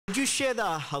Would you share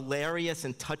the hilarious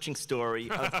and touching story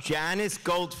of Janice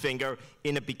Goldfinger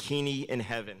in a bikini in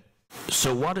heaven?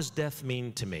 So what does death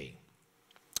mean to me?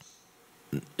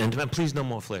 And please no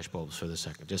more flashbulbs for the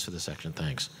second, just for the section,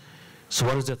 thanks. So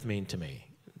what does death mean to me?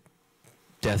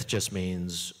 Death just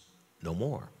means no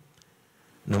more.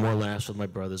 No more laughs with my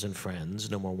brothers and friends,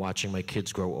 no more watching my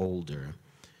kids grow older.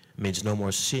 It means no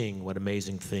more seeing what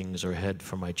amazing things are ahead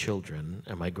for my children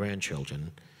and my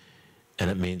grandchildren. And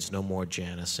it means no more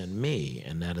Janice and me,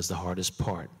 and that is the hardest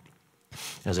part.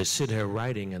 As I sit here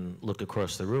writing and look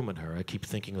across the room at her, I keep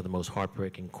thinking of the most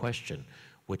heartbreaking question: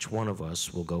 which one of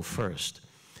us will go first?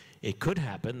 It could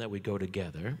happen that we go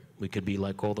together. We could be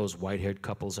like all those white-haired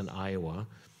couples in Iowa.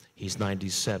 He's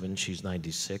 97, she's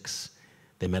 96.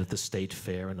 They met at the state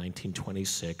fair in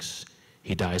 1926.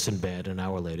 He dies in bed. An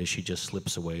hour later, she just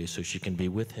slips away so she can be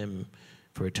with him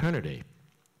for eternity.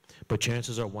 But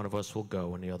chances are one of us will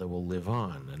go and the other will live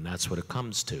on, and that's what it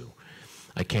comes to.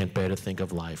 I can't bear to think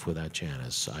of life without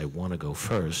Janice. I want to go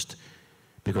first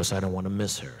because I don't want to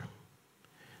miss her.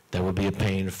 That would be a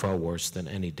pain far worse than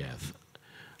any death.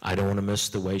 I don't want to miss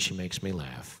the way she makes me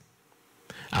laugh.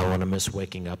 I want to miss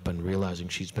waking up and realizing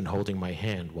she's been holding my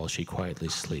hand while she quietly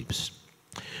sleeps.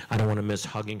 I don't want to miss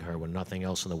hugging her when nothing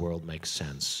else in the world makes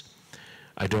sense.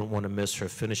 I don't want to miss her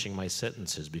finishing my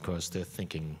sentences because they're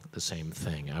thinking the same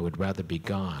thing. I would rather be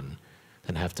gone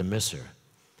than have to miss her.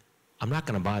 I'm not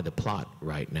going to buy the plot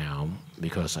right now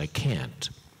because I can't.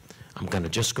 I'm going to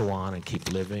just go on and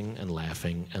keep living and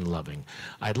laughing and loving.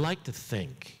 I'd like to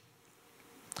think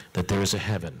that there is a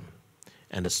heaven,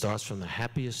 and it starts from the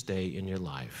happiest day in your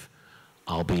life.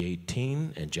 I'll be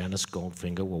 18, and Janice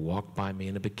Goldfinger will walk by me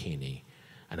in a bikini,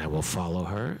 and I will follow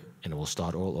her, and it will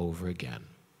start all over again.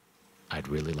 I'd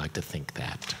really like to think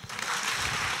that.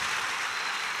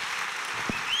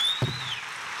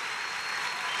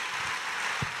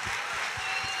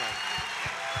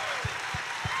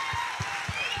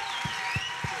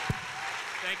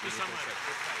 Thank you so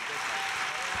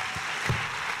much.